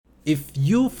If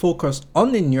you focus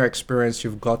on the new experience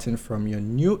you've gotten from your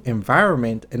new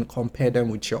environment and compare them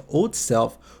with your old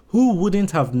self, who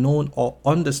wouldn't have known or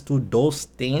understood those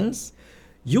things,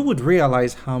 you would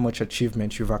realize how much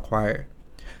achievement you've acquired.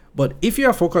 But if you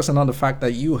are focusing on the fact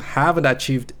that you haven't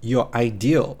achieved your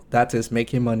ideal, that is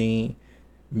making money,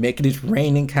 making it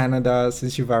rain in Canada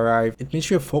since you've arrived, it means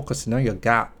you're focusing on your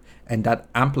gap, and that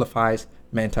amplifies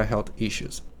mental health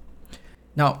issues.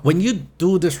 Now, when you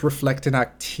do this reflecting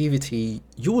activity,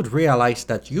 you would realize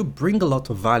that you bring a lot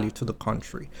of value to the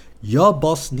country. Your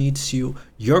boss needs you,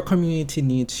 your community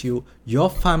needs you, your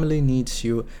family needs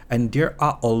you, and there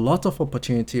are a lot of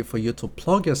opportunity for you to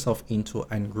plug yourself into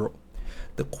and grow.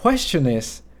 The question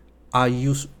is, are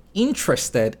you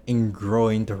interested in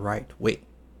growing the right way?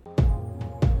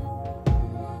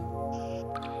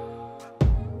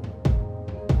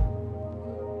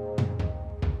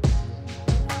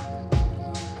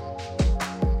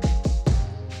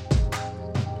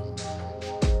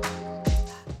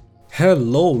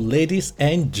 Hello, ladies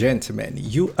and gentlemen.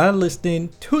 You are listening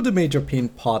to the Major Pain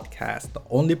Podcast, the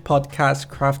only podcast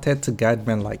crafted to guide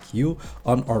men like you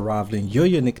on unraveling your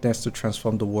uniqueness to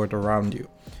transform the world around you.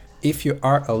 If you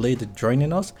are a lady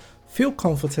joining us, feel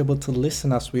comfortable to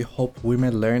listen as we help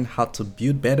women learn how to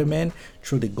build better men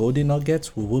through the golden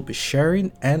nuggets we will be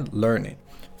sharing and learning.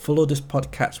 Follow this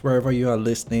podcast wherever you are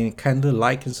listening. Kindly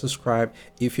like and subscribe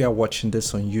if you are watching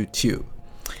this on YouTube.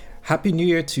 Happy New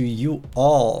Year to you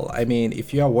all. I mean,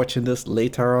 if you are watching this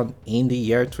later on in the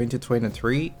year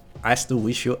 2023, I still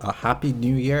wish you a happy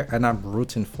new year and I'm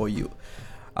rooting for you.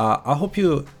 I hope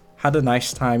you had a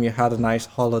nice time. You had a nice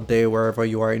holiday wherever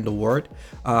you are in the world.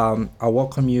 I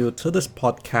welcome you to this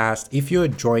podcast. If you're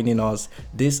joining us,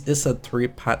 this is a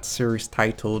 3-part series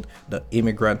titled The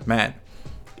Immigrant Man.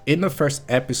 In the first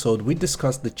episode, we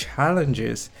discussed the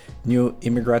challenges new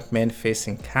immigrant men face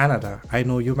in Canada. I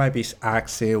know you might be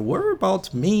asking, what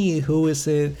about me who is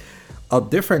in a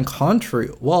different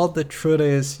country? Well, the truth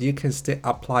is you can still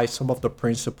apply some of the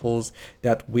principles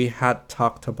that we had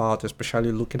talked about,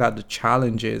 especially looking at the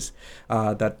challenges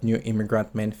that new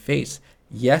immigrant men face.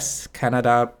 Yes,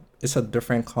 Canada is a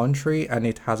different country and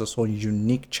it has its own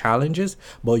unique challenges,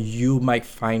 but you might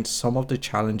find some of the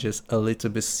challenges a little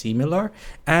bit similar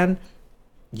and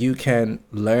you can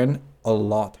learn a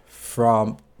lot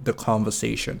from the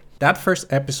conversation. That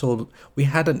first episode, we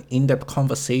had an in-depth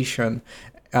conversation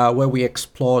where we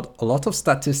explored a lot of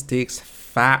statistics,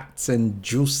 facts, and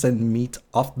juice and meat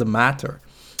of the matter.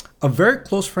 A very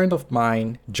close friend of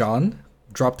mine, John,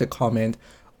 dropped a comment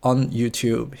on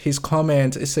YouTube. His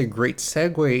comment is a great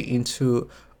segue into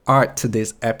our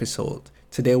today's episode.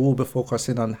 Today we'll be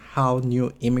focusing on how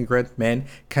new immigrant men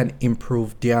can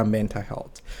improve their mental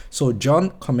health. So John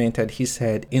commented, he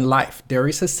said, in life, there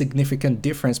is a significant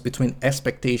difference between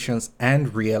expectations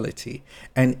and reality.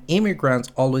 And immigrants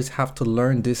always have to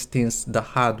learn these things the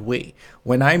hard way.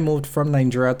 When I moved from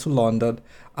Nigeria to London,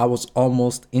 I was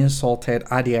almost insulted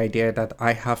at the idea that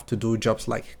I have to do jobs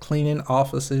like cleaning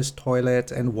offices,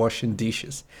 toilets, and washing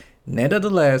dishes.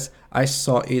 Nevertheless, I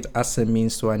saw it as a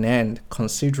means to an end,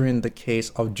 considering the case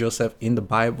of Joseph in the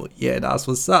Bible. Yeah, that's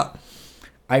what's up.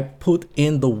 I put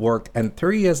in the work, and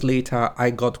 3 years later, I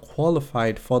got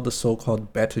qualified for the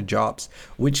so-called better jobs,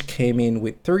 which came in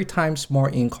with 3 times more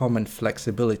income and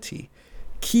flexibility.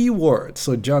 Keyword.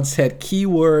 So John said,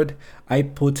 keyword, I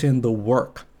put in the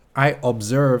work. I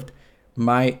observed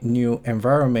my new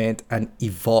environment and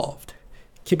evolved.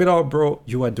 Keep it up, bro.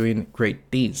 You are doing great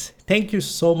things. Thank you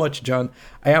so much, John.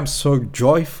 I am so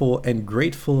joyful and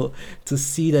grateful to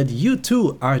see that you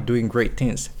too are doing great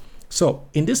things. So,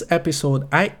 in this episode,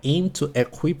 I aim to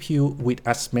equip you with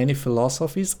as many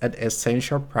philosophies and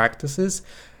essential practices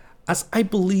as I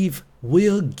believe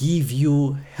will give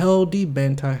you healthy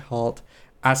mental health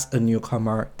as a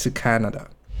newcomer to Canada.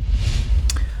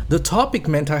 The topic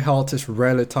mental health is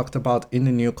rarely talked about in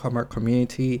the newcomer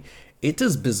community. It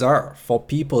is bizarre for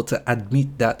people to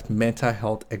admit that mental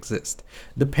health exists.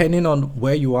 Depending on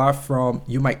where you are from,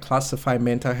 you might classify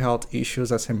mental health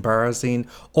issues as embarrassing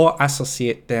or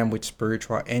associate them with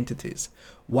spiritual entities.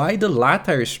 While the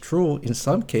latter is true in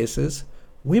some cases,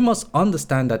 we must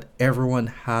understand that everyone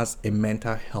has a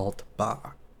mental health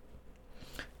bar.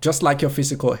 Just like your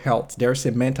physical health, there is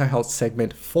a mental health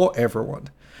segment for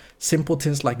everyone. Simple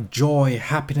things like joy,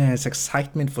 happiness,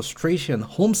 excitement, frustration,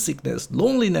 homesickness,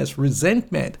 loneliness,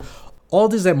 resentment, all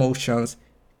these emotions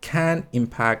can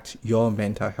impact your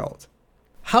mental health.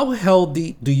 How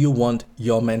healthy do you want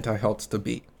your mental health to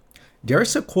be? There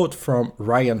is a quote from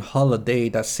Ryan Holiday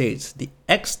that says, "The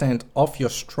extent of your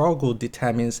struggle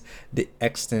determines the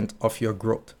extent of your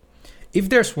growth." If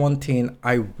there's one thing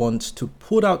I want to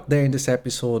put out there in this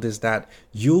episode is that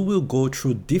you will go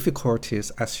through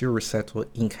difficulties as you resettle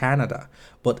in Canada,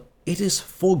 but it is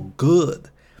for good.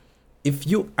 If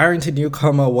you aren't a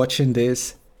newcomer watching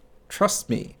this, trust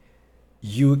me,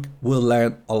 you will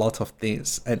learn a lot of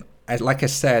things. And like I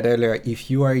said earlier,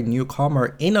 if you are a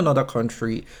newcomer in another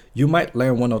country, you might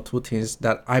learn one or two things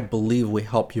that I believe will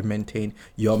help you maintain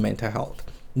your mental health.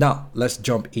 Now, let's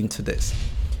jump into this.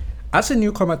 As a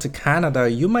newcomer to Canada,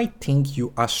 you might think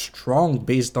you are strong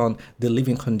based on the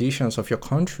living conditions of your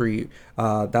country.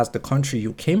 That's the country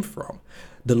you came from.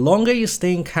 The longer you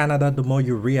stay in Canada, the more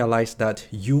you realize that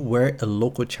you were a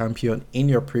local champion in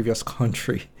your previous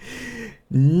country,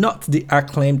 not the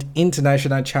acclaimed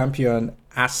international champion,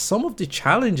 as some of the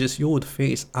challenges you would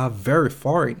face are very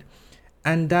foreign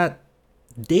and that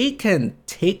they can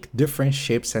take different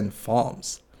shapes and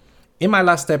forms. In my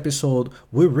last episode,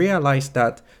 we realized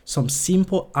that some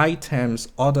simple items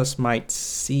others might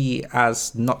see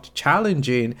as not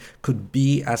challenging could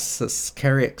be as a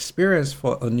scary experience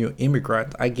for a new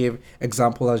immigrant. I gave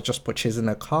example as just purchasing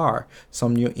a car.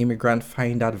 Some new immigrants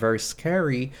find that very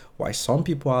scary, while some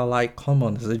people are like, come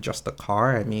on, is it just a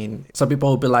car? I mean, some people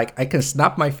will be like, I can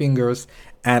snap my fingers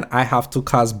and I have 2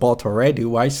 cars bought already.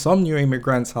 Why some new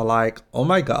immigrants are like, oh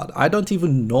my God, I don't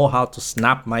even know how to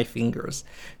snap my fingers.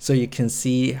 So you can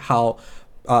see how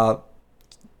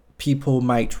people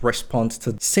might respond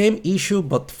to the same issue,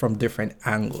 but from different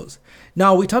angles.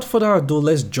 Now, without further ado,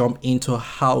 let's jump into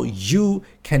how you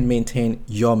can maintain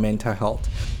your mental health.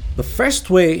 The first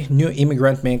way new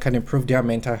immigrant men can improve their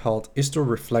mental health is to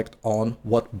reflect on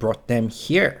what brought them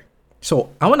here.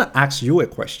 So I want to ask you a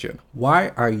question. Why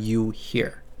are you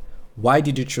here? Why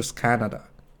did you choose Canada?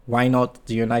 Why not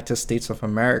the United States of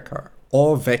America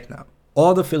or Vietnam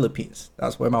or the Philippines?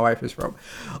 That's where my wife is from.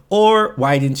 Or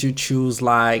why didn't you choose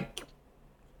I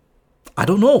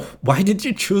don't know. Why did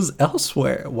you choose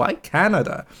elsewhere? Why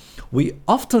Canada? We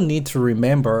often need to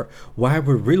remember why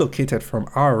we relocated from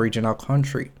our original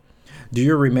country. Do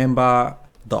you remember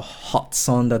the hot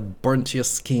sun that burnt your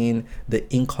skin, the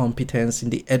incompetence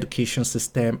in the education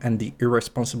system, and the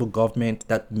irresponsible government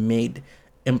that made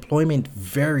employment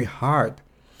very hard?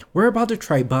 Where about the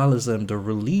tribalism, the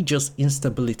religious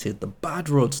instability, the bad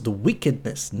roads, the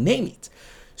wickedness, name it?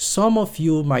 Some of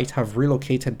you might have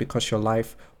relocated because your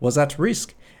life was at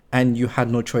risk and you had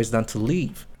no choice than to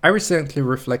leave. I recently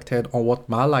reflected on what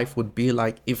my life would be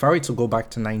like if I were to go back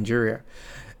to Nigeria.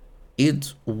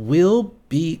 It will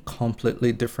be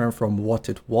completely different from what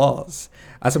it was.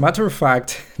 As a matter of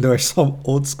fact, there are some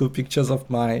old school pictures of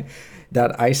mine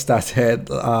that I started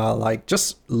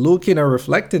just looking and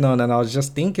reflecting on, and I was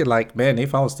just thinking man,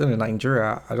 if I was still in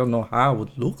Nigeria, I don't know how I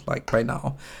would look like right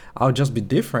now. I would just be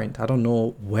different. I don't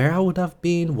know where I would have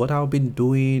been, what I would been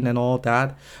doing and all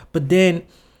that. But then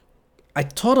I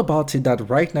thought about it that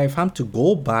right now, if I'm to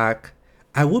go back,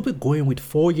 I will be going with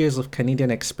 4 years of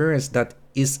Canadian experience that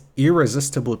is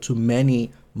irresistible to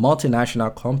many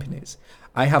multinational companies.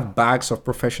 I have bags of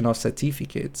professional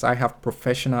certificates. I have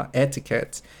professional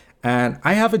etiquette. And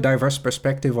I have a diverse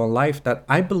perspective on life that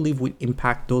I believe will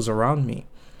impact those around me.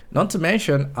 Not to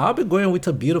mention, I'll be going with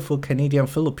a beautiful Canadian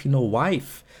Filipino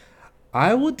wife.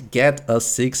 I would get a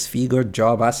 6-figure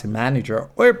job as a manager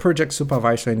or a project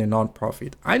supervisor in a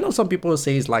nonprofit. I know some people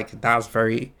say it's that's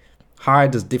very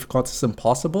hard, it's difficult, it's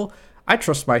impossible. I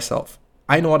trust myself.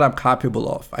 I know what I'm capable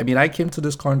of. I mean, I came to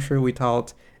this country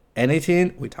without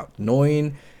anything, without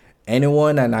knowing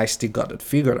anyone, and I still got it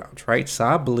figured out, right? So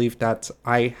I believe that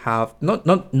I have, not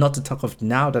to talk of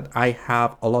now that I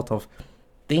have a lot of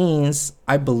things,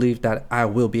 I believe that I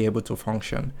will be able to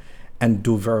function and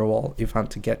do very well if I'm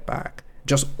to get back.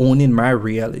 Just owning my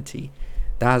reality.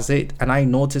 That's it. And I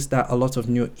noticed that a lot of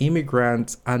new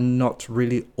immigrants are not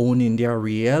really owning their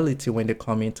reality when they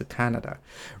come into Canada.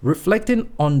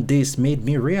 Reflecting on this made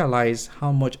me realize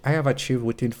how much I have achieved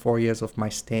within 4 years of my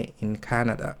stay in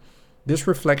Canada. This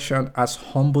reflection has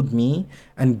humbled me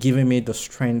and given me the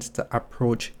strength to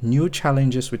approach new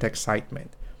challenges with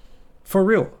excitement. For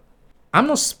real, I'm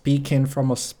not speaking from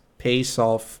a space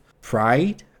of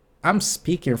pride. I'm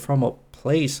speaking from a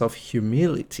place of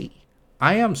humility.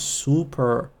 I am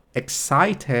super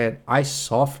excited I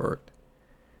suffered.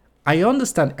 I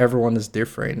understand everyone is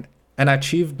different and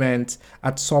achievement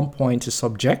at some point is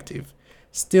subjective.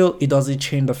 Still, it doesn't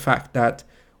change the fact that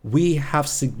we have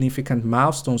significant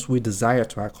milestones we desire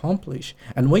to accomplish.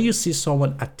 And when you see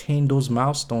someone attain those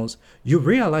milestones, you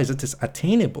realize it is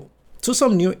attainable. To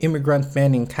some new immigrant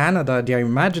men in Canada, their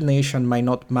imagination might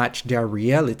not match their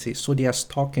reality, so they are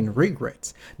stuck in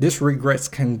regrets. These regrets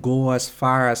can go as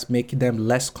far as making them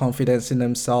less confident in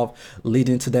themselves,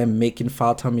 leading to them making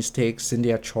fatal mistakes in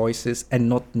their choices and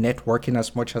not networking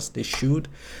as much as they should.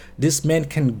 These men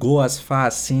can go as far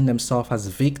as seeing themselves as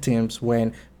victims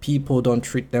when people don't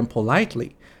treat them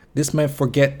politely. These men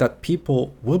forget that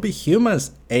people will be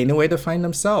humans anyway they find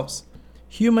themselves.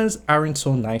 Humans aren't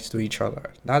so nice to each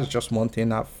other. That's just one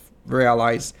thing I've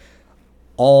realized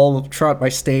all throughout my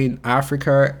stay in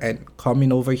Africa and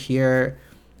coming over here.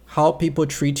 How people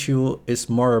treat you is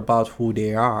more about who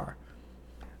they are.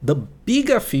 The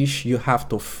bigger fish you have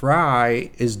to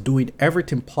fry is doing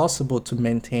everything possible to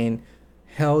maintain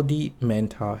healthy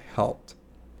mental health.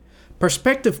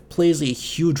 Perspective plays a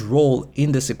huge role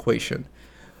in this equation.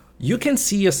 You can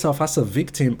see yourself as a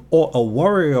victim or a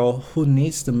warrior who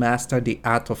needs to master the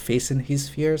art of facing his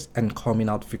fears and coming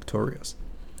out victorious.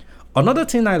 Another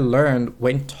thing I learned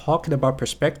when talking about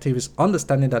perspective is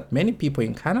understanding that many people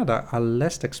in Canada are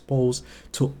less exposed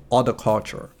to other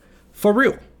culture. For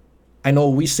real, I know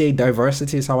we say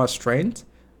diversity is our strength,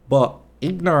 but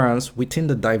ignorance within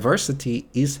the diversity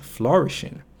is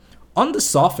flourishing. On the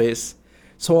surface,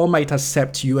 someone might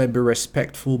accept you and be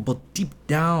respectful, but deep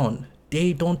down,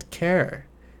 they don't care.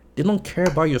 They don't care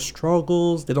about your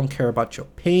struggles. They don't care about your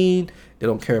pain. They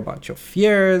don't care about your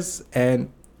fears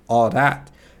and all that.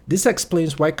 This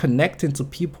explains why connecting to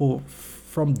people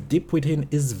from deep within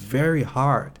is very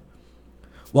hard.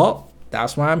 Well,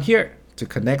 that's why I'm here, to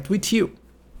connect with you.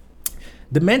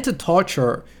 The mental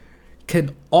torture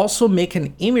can also make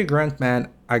an immigrant man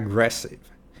aggressive,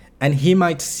 and he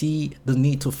might see the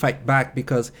need to fight back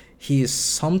because he is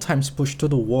sometimes pushed to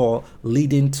the wall,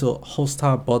 leading to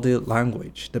hostile body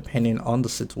language depending on the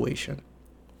situation.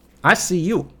 I see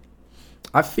you.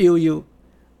 I feel you.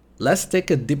 Let's take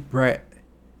a deep breath.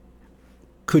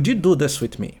 Could you do this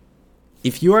with me?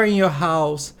 If you are in your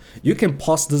house, you can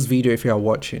pause this video if you are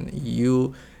watching.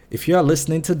 If you are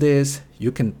listening to this,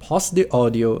 you can pause the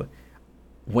audio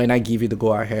when I give you the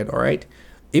go ahead, all right?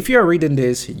 If you are reading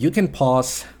this, you can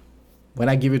pause when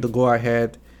I give you the go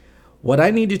ahead. What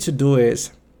I need you to do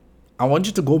is, I want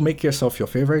you to go make yourself your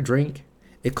favorite drink.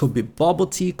 It could be bubble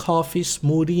tea, coffee,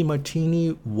 smoothie,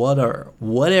 martini, water,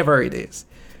 whatever it is.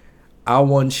 I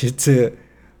want you to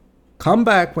come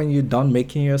back when you're done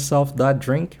making yourself that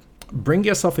drink. Bring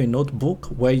yourself a notebook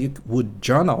where you would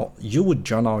journal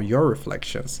your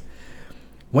reflections.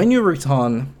 When you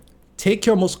return, take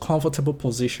your most comfortable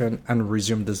position and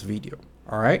resume this video.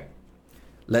 All right?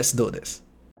 Let's do this.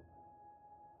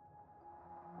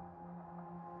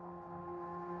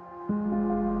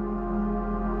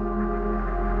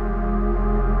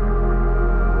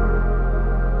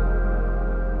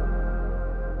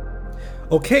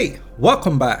 Okay,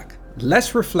 welcome back.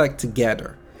 Let's reflect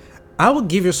together. I will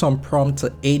give you some prompt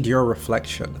to aid your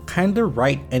reflection. Kindly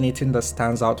write anything that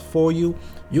stands out for you.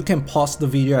 You can pause the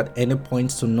video at any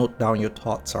point to note down your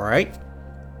thoughts, all right?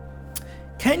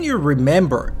 Can you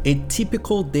remember a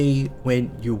typical day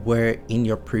when you were in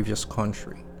your previous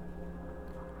country?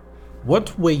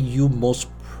 What were you most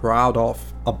proud of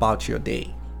about your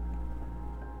day?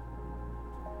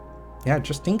 Yeah,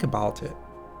 just think about it.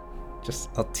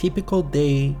 Just a typical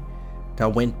day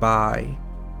that went by.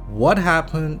 What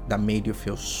happened that made you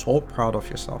feel so proud of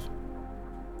yourself?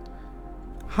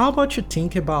 How about you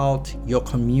think about your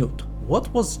commute?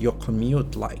 What was your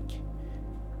commute like?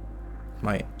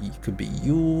 It could be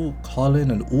you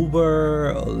calling an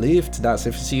Uber, a Lyft, that's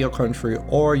if it's in your country,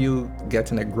 or you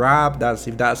getting a Grab, that's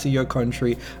if that's in your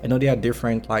country. I know there are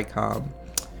different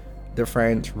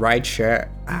different rideshare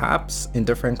apps in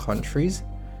different countries.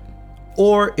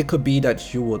 Or it could be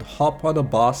that you would hop on a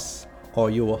bus, or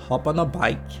you will hop on a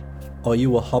bike, or you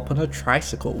will hop on a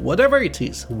tricycle, whatever it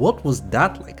is. What was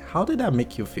that like? How did that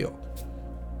make you feel?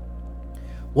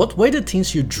 What were the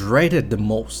things you dreaded the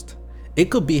most? It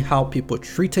could be how people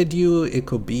treated you, it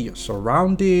could be your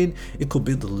surrounding, it could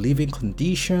be the living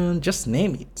condition, just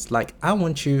name it. Like, I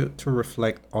want you to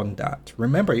reflect on that.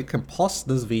 Remember, you can pause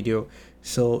this video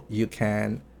so you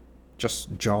can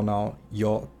just journal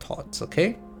your thoughts,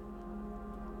 okay?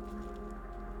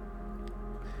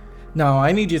 Now,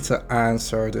 I need you to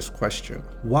answer this question.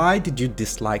 Why did you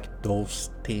dislike those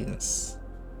things?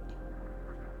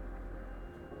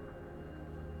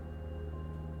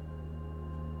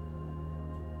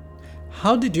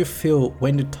 How did you feel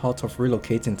when the thought of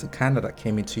relocating to Canada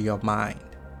came into your mind?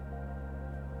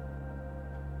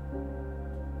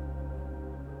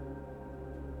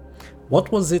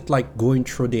 What was it like going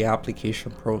through the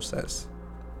application process?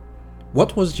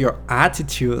 What was your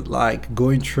attitude like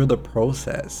going through the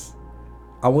process?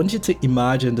 I want you to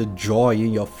imagine the joy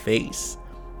in your face,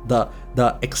 the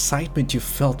excitement you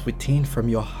felt within from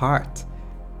your heart,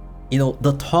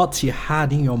 the thoughts you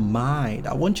had in your mind.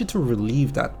 I want you to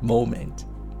relive that moment.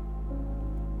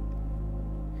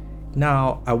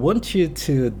 Now, I want you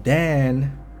to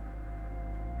then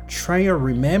try and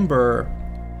remember,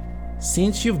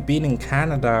 since you've been in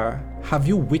Canada, have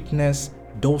you witnessed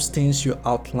those things you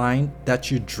outlined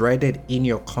that you dreaded in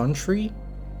your country?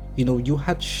 You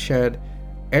had shared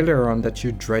earlier on that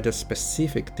you dreaded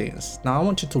specific things. Now, I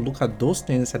want you to look at those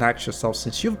things and ask yourself,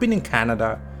 since you've been in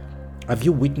Canada, have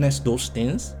you witnessed those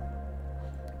things?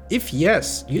 If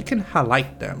yes, you can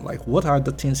highlight them. Like, what are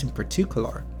the things in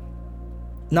particular?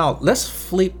 Now, let's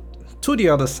flip to the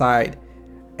other side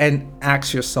and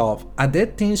ask yourself, are there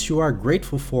things you are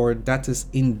grateful for that is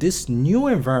in this new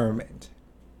environment?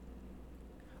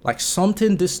 Like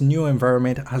something this new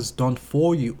environment has done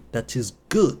for you that is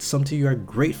good, something you are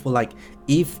grateful. Like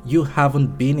if you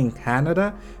haven't been in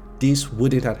Canada, this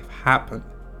wouldn't have happened.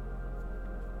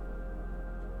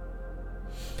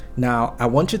 Now, I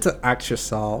want you to ask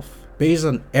yourself, based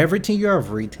on everything you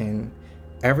have written,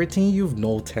 everything you've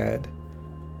noted,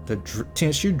 the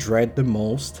things you dread the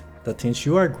most, the things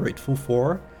you are grateful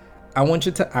for, I want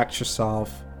you to ask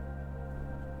yourself,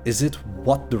 is it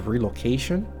worth the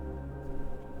relocation?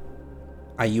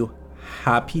 Are you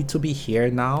happy to be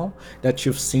here now that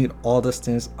you've seen all these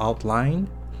things outlined?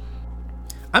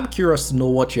 I'm curious to know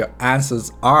what your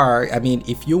answers are. I mean,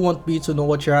 if you want me to know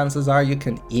what your answers are, you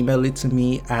can email it to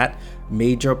me at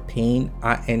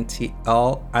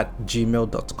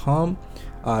majorpainintl@gmail.com.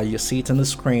 You see it on the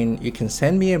screen. You can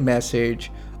send me a message,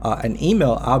 an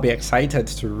email. I'll be excited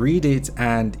to read it.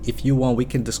 And if you want, we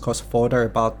can discuss further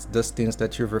about these things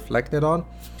that you've reflected on.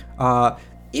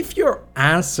 If your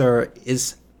answer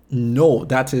is no,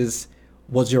 that is,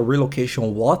 was your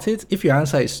relocation worth it? If your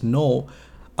answer is no,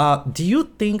 do you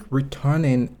think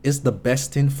returning is the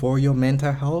best thing for your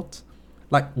mental health?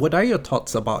 Like, what are your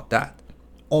thoughts about that?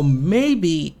 Or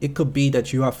maybe it could be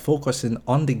that you are focusing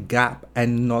on the gap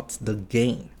and not the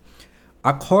gain.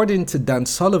 According to Dan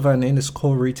Sullivan in his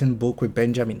co-written book with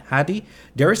Benjamin Hardy,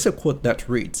 there is a quote that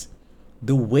reads,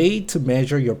 "The way to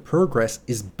measure your progress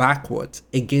is backwards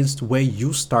against where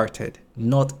you started,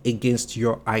 not against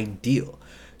your ideal."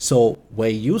 So where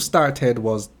you started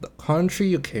was the country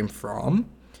you came from,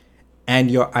 and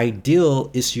your ideal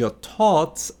is your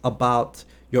thoughts about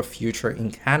your future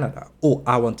in Canada. Oh,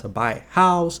 I want to buy a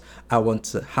house. I want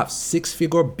to have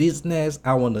 6-figure business.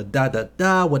 I want to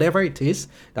whatever it is,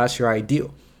 that's your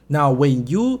ideal. Now, when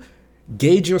you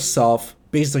gauge yourself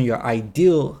based on your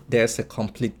ideal, there's a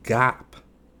complete gap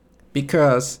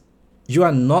because you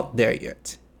are not there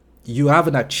yet. You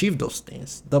haven't achieved those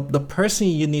things. The person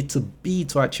you need to be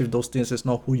to achieve those things is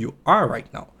not who you are right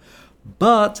now.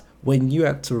 But when you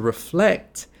have to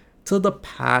reflect to the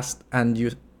past and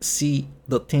you see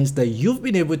the things that you've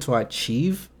been able to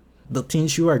achieve, the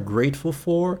things you are grateful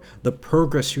for, the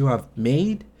progress you have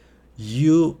made,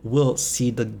 you will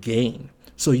see the gain.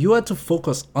 So you have to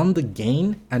focus on the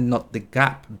gain and not the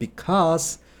gap,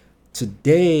 because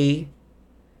today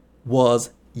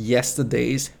was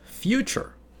yesterday's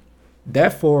future.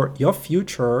 Therefore, your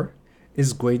future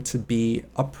is going to be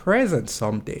a present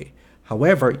someday.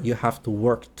 However, you have to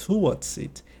work towards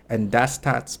it. And that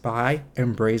starts by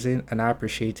embracing and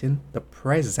appreciating the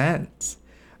present.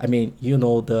 I mean,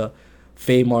 the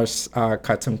famous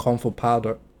cartoon Kung Fu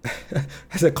Powder.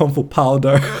 I said Kung Fu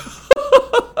Powder.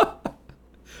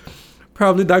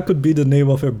 Probably that could be the name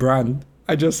of a brand.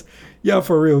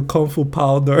 For real, Kung Fu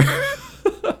Powder.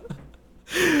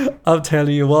 I'm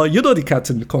telling you, well, you know the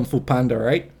cartoon Kung Fu Panda,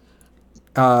 right?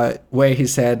 Where he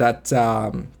said that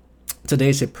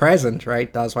today's a present,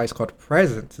 right? That's why it's called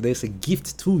present. Today's a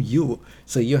gift to you.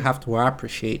 So you have to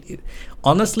appreciate it.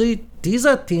 Honestly, these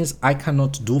are things I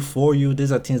cannot do for you.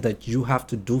 These are things that you have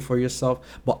to do for yourself.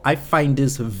 But I find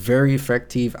this very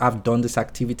effective. I've done this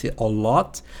activity a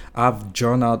lot. I've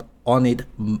journaled on it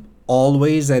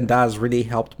always, and that has really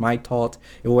helped my thought.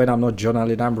 And when I'm not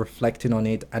journaling, I'm reflecting on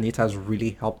it, and it has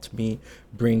really helped me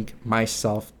bring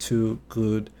myself to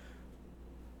good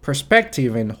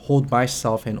perspective and hold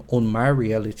myself and own my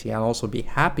reality, and also be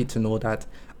happy to know that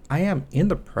I am in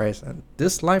the present.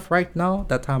 This life right now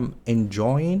that I'm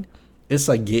enjoying is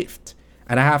a gift,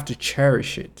 and I have to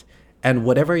cherish it. And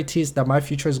whatever it is that my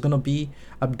future is going to be,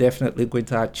 I'm definitely going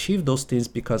to achieve those things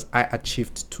because I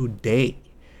achieved today.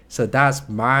 So that's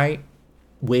my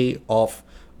way of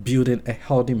building a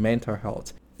healthy mental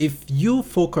health. If you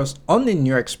focus on the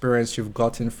new experience you've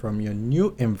gotten from your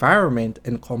new environment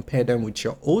and compare them with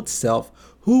your old self,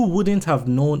 who wouldn't have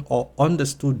known or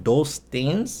understood those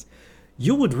things,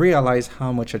 you would realize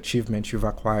how much achievement you've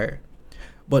acquired.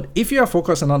 But if you are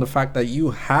focusing on the fact that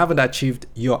you haven't achieved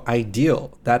your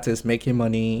ideal, that is making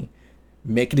money,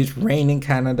 making it rain in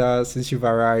Canada since you've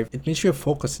arrived, it means you're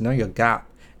focusing on your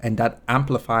gap, and that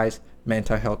amplifies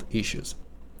mental health issues.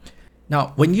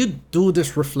 Now, when you do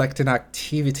this reflecting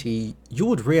activity, you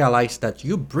would realize that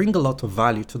you bring a lot of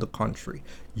value to the country.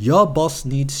 Your boss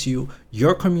needs you,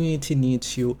 your community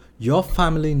needs you, your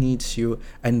family needs you,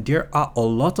 and there are a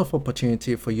lot of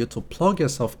opportunity for you to plug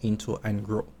yourself into and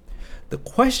grow. The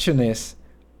question is,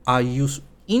 are you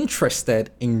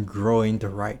interested in growing the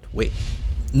right way?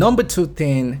 Number 2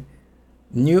 thing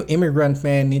new immigrant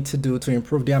men need to do to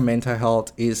improve their mental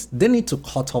health is they need to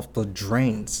cut off the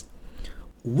drains.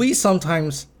 We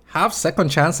sometimes have second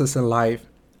chances in life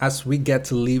as we get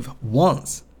to live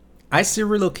once. I see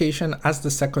relocation as the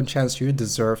second chance you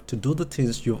deserve to do the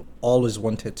things you've always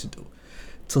wanted to do.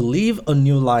 To live a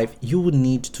new life, you would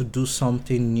need to do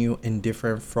something new and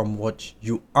different from what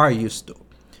you are used to.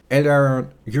 Earlier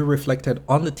on, you reflected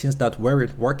on the things that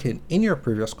weren't working in your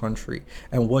previous country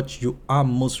and what you are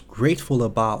most grateful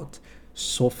about.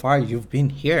 So far, you've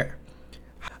been here.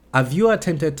 Have you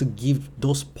attempted to give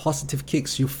those positive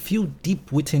kicks you feel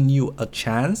deep within you a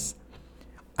chance?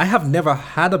 I have never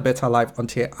had a better life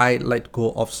until I let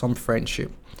go of some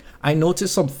friendship. I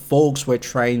noticed some folks were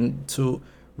trying to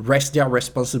rest their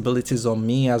responsibilities on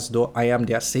me as though I am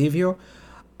their savior.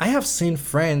 I have seen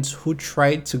friends who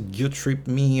tried to guilt trip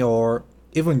me or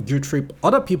even guilt trip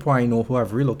other people I know who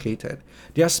have relocated.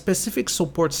 There are specific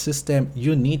support systems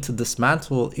you need to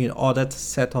dismantle in order to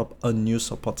set up a new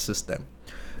support system.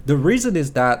 The reason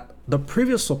is that the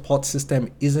previous support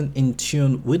system isn't in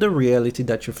tune with the reality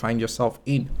that you find yourself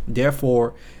in.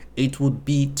 Therefore, it would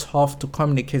be tough to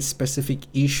communicate specific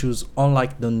issues,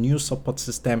 unlike the new support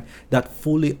system that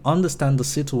fully understands the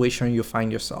situation you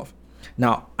find yourself.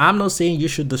 Now, I'm not saying you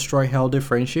should destroy healthy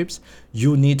friendships.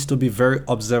 You need to be very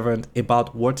observant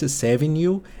about what is serving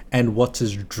you and what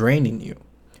is draining you.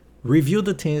 Review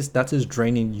the things that is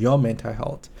draining your mental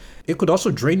health. It could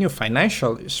also drain you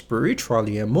financially,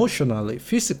 spiritually, emotionally,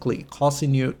 physically,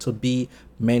 causing you to be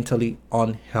mentally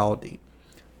unhealthy.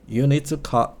 You need to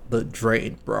cut the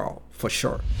drain, bro, for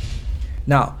sure.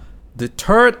 Now, the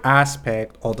third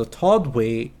aspect or the third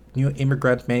way new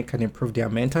immigrant men can improve their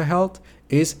mental health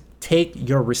is take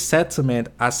your resettlement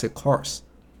as a course.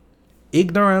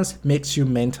 Ignorance makes you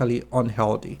mentally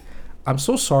unhealthy. I'm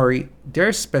so sorry,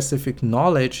 there's specific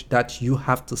knowledge that you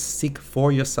have to seek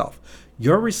for yourself.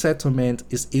 Your resettlement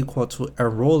is equal to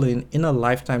enrolling in a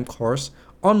lifetime course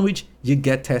on which you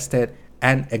get tested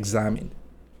and examined.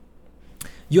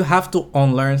 You have to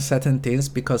unlearn certain things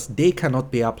because they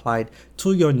cannot be applied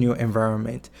to your new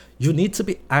environment. You need to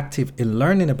be active in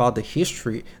learning about the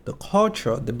history, the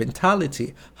culture, the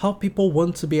mentality, how people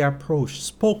want to be approached,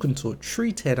 spoken to,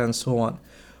 treated, and so on.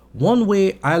 One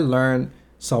way I learned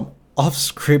some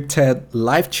off-scripted,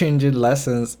 life-changing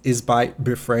lessons is by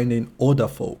befriending older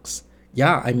folks.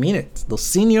 Yeah, I mean it. The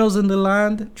seniors in the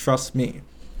land, trust me.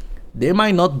 They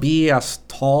might not be as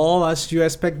tall as you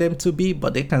expect them to be,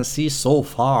 but they can see so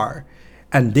far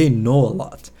and they know a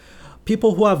lot.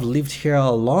 People who have lived here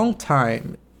a long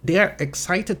time, they are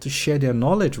excited to share their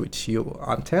knowledge with you.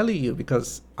 I'm telling you,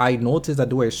 because I noticed that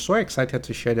they were so excited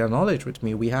to share their knowledge with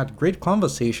me. We had great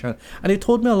conversation and they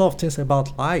told me a lot of things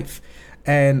about life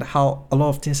and how a lot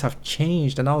of things have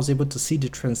changed, and I was able to see the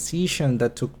transition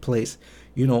that took place,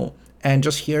 and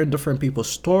just hearing different people's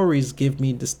stories gave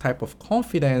me this type of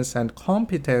confidence and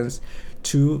competence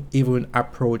to even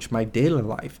approach my daily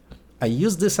life. I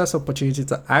use this as an opportunity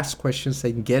to ask questions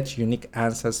and get unique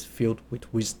answers filled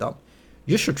with wisdom.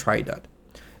 You should try that.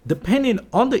 Depending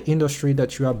on the industry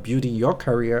that you are building your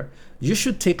career, you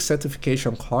should take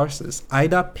certification courses,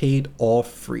 either paid or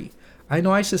free. I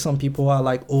know I see some people who are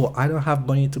like, oh, I don't have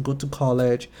money to go to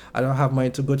college, I don't have money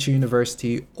to go to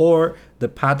university, or the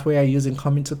pathway I use in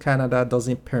coming to Canada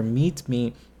doesn't permit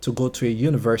me to go to a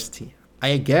university.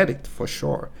 I get it for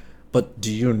sure. But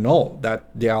do you know that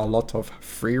there are a lot of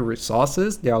free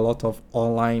resources? There are a lot of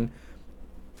online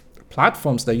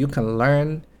platforms that you can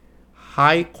learn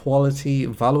high quality,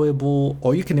 valuable,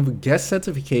 or you can even get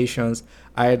certifications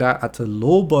either at a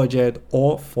low budget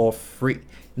or for free.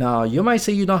 Now, you might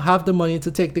say you don't have the money to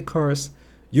take the course.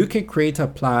 You can create a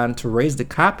plan to raise the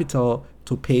capital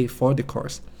to pay for the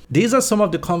course. These are some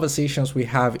of the conversations we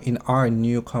have in our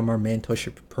newcomer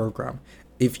mentorship program.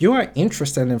 If you are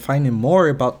interested in finding more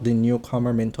about the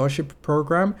newcomer mentorship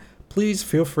program, please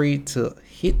feel free to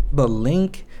hit the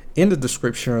link in the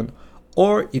description,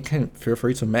 or you can feel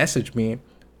free to message me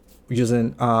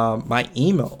using my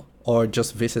email, or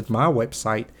just visit my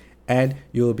website and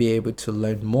you'll be able to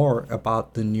learn more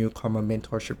about the newcomer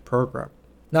mentorship program.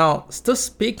 Now, still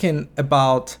speaking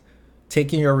about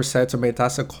taking your resettlement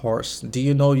as a course, do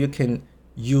you know you can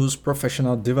use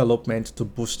professional development to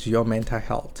boost your mental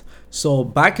health? So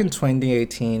back in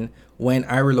 2018, when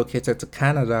I relocated to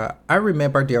Canada, I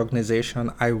remember the organization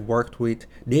I worked with,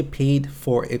 they paid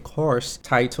for a course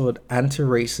titled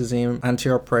Anti-Racism,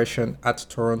 Anti-Oppression at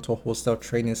Toronto Hostel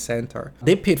Training Center.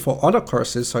 They paid for other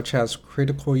courses such as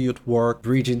Critical Youth Work,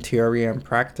 Bridging Theory and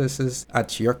Practices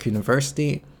at York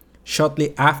University.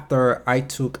 Shortly after, I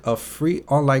took a free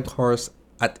online course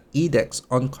at edX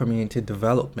on community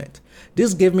development.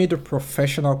 This gave me the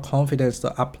professional confidence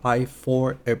to apply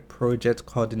for a project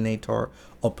coordinator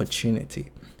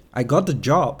opportunity. I got the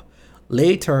job.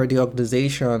 Later, the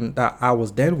organization that I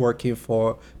was then working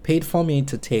for paid for me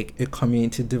to take a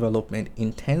community development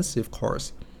intensive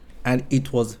course, and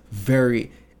it was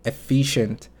very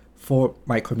efficient for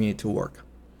my community work.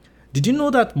 Did you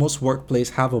know that most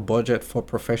workplaces have a budget for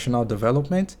professional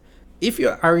development? If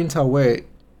you aren't aware,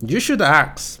 you should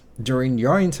ask during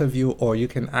your interview, or you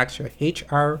can ask your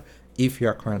HR if you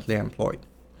are currently employed.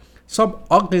 Some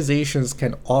organizations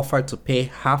can offer to pay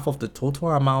half of the total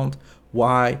amount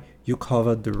while you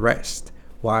cover the rest.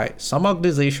 Why some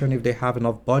organizations, if they have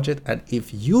enough budget and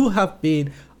if you have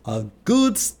been a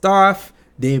good staff,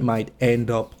 they might end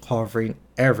up covering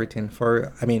everything for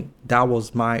you. I mean, that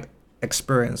was my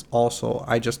experience also.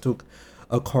 I just took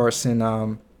a course in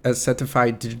a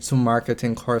certified digital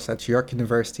marketing course at York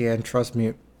University, and trust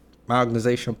me, my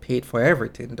organization paid for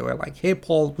everything. They were like, hey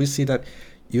Paul, we see that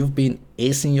you've been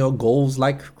acing your goals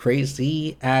like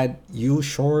crazy and you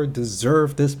sure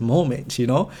deserve this moment, you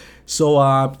know? So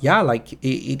yeah, like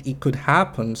it could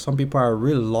happen. Some people are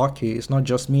really lucky. It's not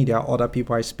just me, there are other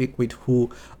people I speak with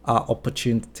who are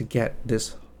opportune to get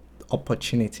these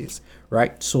opportunities,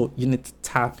 right? So you need to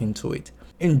tap into it.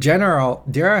 In general,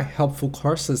 there are helpful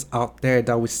courses out there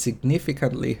that will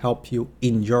significantly help you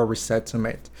in your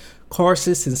resettlement.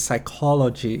 Courses in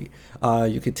psychology,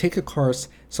 you can take a course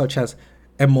such as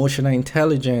emotional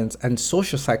intelligence and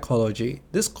social psychology.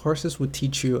 These courses will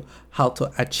teach you how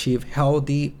to achieve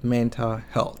healthy mental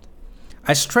health.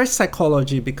 I stress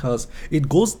psychology because it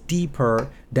goes deeper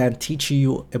than teaching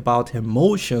you about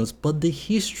emotions, but the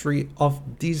history of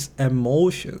these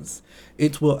emotions.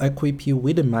 It will equip you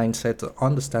with a mindset to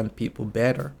understand people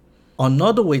better.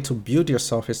 Another way to build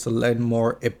yourself is to learn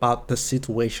more about the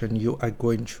situation you are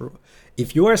going through.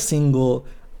 If you are single,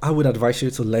 I would advise you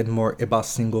to learn more about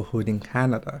singlehood in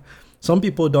Canada. Some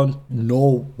people don't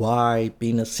know why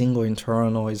being a single in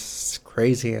Toronto is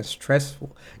crazy and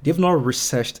stressful. They've not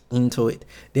researched into it.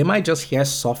 They might just hear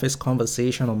surface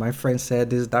conversation, or my friend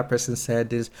said this, that person said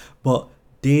this, but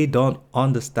they don't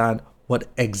understand what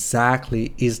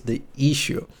exactly is the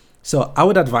issue. So I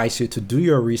would advise you to do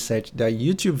your research. There are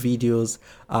YouTube videos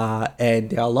and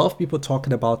there are a lot of people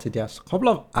talking about it. There's a couple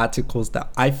of articles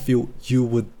that I feel you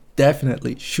would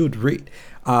definitely should read.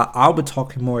 I'll be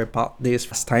talking more about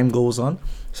this as time goes on.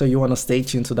 So you want to stay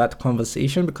tuned to that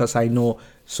conversation, because I know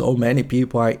so many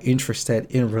people are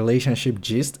interested in relationship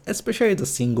gist, especially the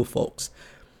single folks.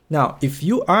 Now, if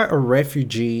you are a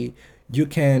refugee, you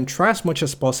can try as much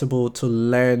as possible to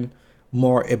learn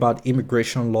more about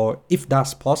immigration law if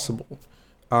that's possible.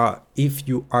 If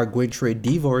you are going through a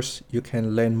divorce, you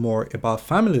can learn more about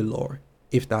family law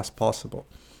if that's possible.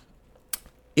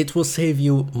 It will save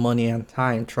you money and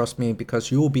time, trust me,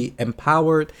 because you will be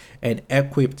empowered and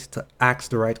equipped to ask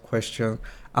the right question,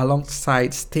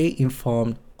 alongside stay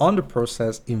informed on the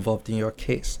process involved in your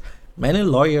case. Many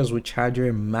lawyers will charge you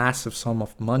a massive sum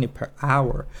of money per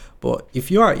hour, but if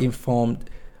you are informed,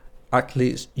 at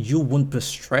least you won't be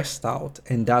stressed out,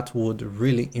 and that would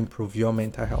really improve your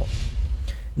mental health.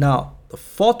 Now, the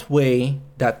fourth way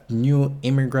that new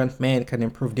immigrant men can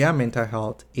improve their mental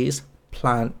health is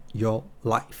plan your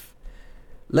life.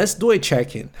 Let's do a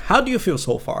check-in. How do you feel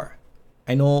so far?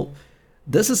 I know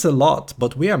this is a lot,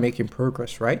 but we are making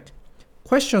progress, right?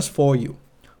 Questions for you.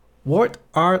 What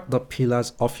are the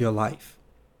pillars of your life?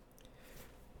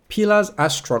 Pillars are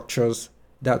structures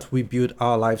that we build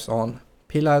our lives on.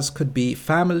 Pillars could be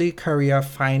family, career,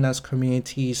 finance,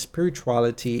 community,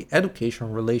 spirituality,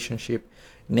 education, relationship,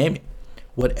 name it.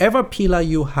 Whatever pillar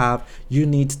you have, you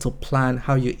need to plan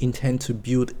how you intend to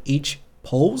build each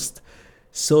post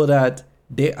so that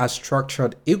they are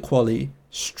structured equally,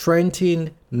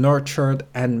 strengthened, nurtured,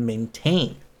 and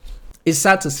maintained. It's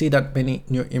sad to see that many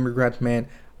new immigrant men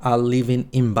are living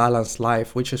imbalanced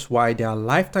life, which is why their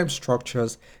lifetime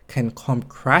structures can come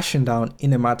crashing down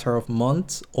in a matter of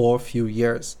months or few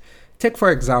years. Take,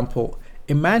 for example,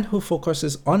 A man who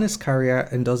focuses on his career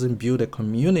and doesn't build a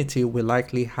community will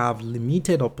likely have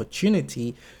limited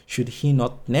opportunity should he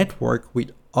not network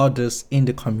with others in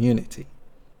the community.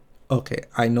 Okay,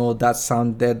 I know that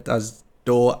sounded as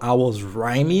though I was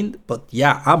rhyming, but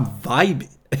yeah, I'm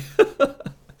vibing.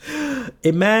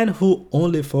 A man who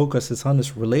only focuses on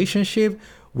his relationship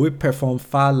will perform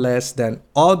far less than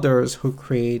others who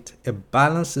create a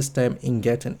balanced system in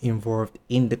getting involved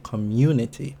in the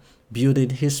community, building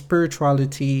his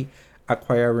spirituality,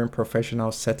 acquiring professional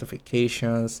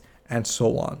certifications, and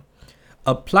so on.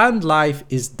 A planned life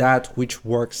is that which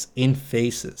works in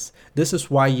phases. This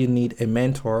is why you need a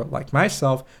mentor like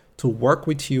myself to work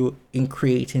with you in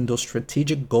creating those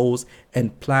strategic goals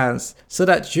and plans so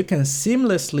that you can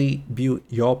seamlessly build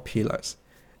your pillars.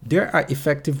 There are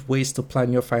effective ways to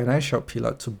plan your financial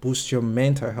pillar to boost your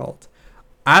mental health.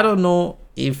 I don't know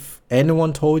if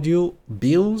anyone told you,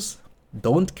 bills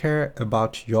don't care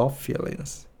about your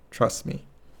feelings. Trust me.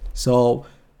 So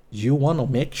you want to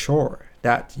make sure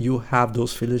that you have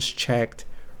those feelings checked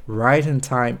right in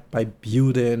time by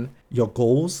building your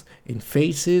goals in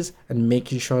phases and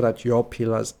making sure that your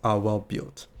pillars are well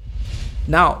built.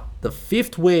 Now, the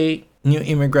fifth way new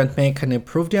immigrant men can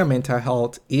improve their mental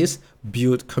health is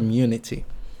build community.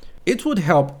 It would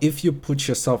help if you put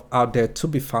yourself out there to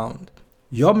be found.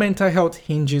 Your mental health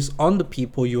hinges on the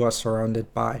people you are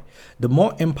surrounded by. The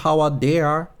more empowered they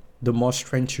are, the more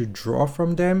strength you draw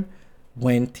from them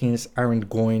when things aren't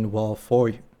going well for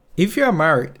you. If you are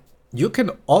married, you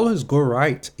can always go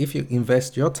right if you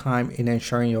invest your time in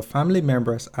ensuring your family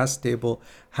members are stable,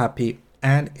 happy,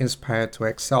 and inspired to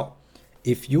excel.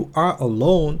 If you are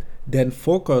alone, then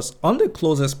focus on the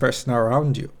closest person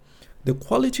around you. The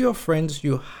quality of friends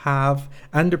you have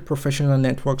and the professional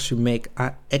networks you make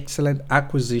are excellent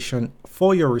acquisition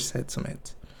for your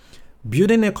resettlement.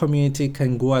 Building a community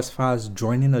can go as far as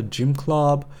joining a gym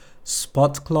club,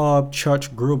 sport club,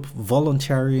 church group,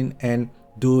 volunteering, and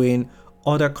doing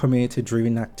other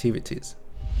community-driven activities.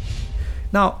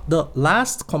 Now, the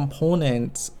last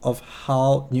component of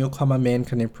how newcomer men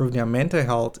can improve their mental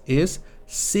health is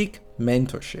seek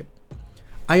mentorship.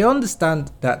 I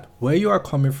understand that where you are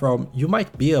coming from, you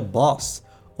might be a boss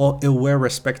or a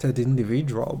well-respected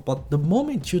individual, but the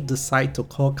moment you decide to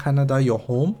call Canada your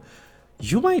home,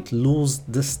 you might lose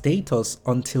the status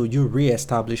until you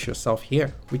re-establish yourself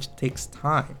here, which takes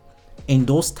time. In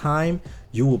those time,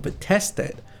 you will be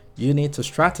tested. You need to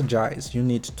strategize, you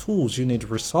need tools, you need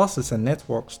resources and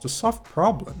networks to solve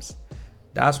problems.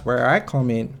 That's where I come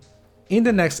in. In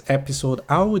the next episode,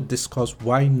 I will discuss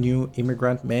why new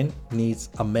immigrant men needs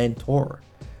a mentor.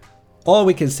 Or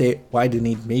we can say why they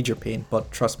need Major Pain,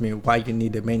 but trust me, why you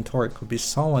need a mentor, it could be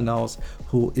someone else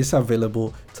who is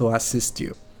available to assist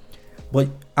you. But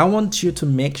I want you to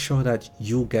make sure that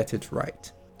you get it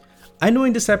right. I know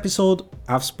in this episode,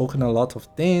 I've spoken a lot of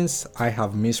things. I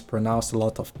have mispronounced a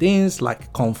lot of things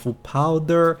like Kung Fu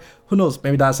Powder. Who knows,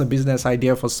 maybe that's a business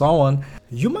idea for someone.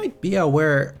 You might be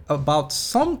aware about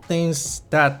some things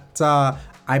that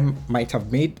I might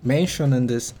have made mention in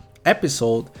this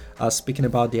episode, speaking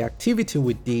about the activity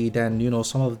we did and,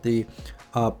 some of the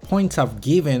points I've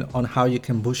given on how you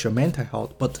can boost your mental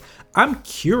health. But I'm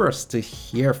curious to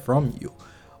hear from you.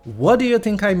 What do you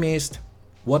think I missed?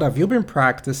 What have you been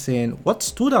practicing? What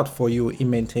stood out for you in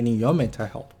maintaining your mental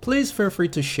health? Please feel free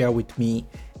to share with me,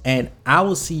 and I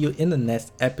will see you in the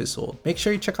next episode. Make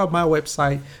sure you check out my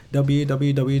website,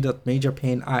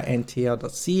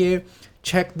 www.majorpainintl.ca.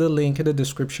 Check the link in the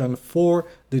description for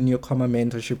the Newcomer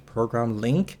Mentorship Program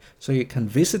link so you can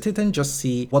visit it and just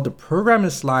see what the program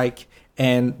is like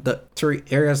and the 3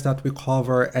 areas that we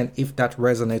cover and if that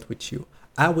resonates with you.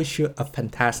 I wish you a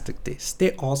fantastic day.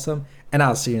 Stay awesome, and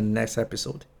I'll see you in the next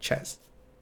episode. Cheers.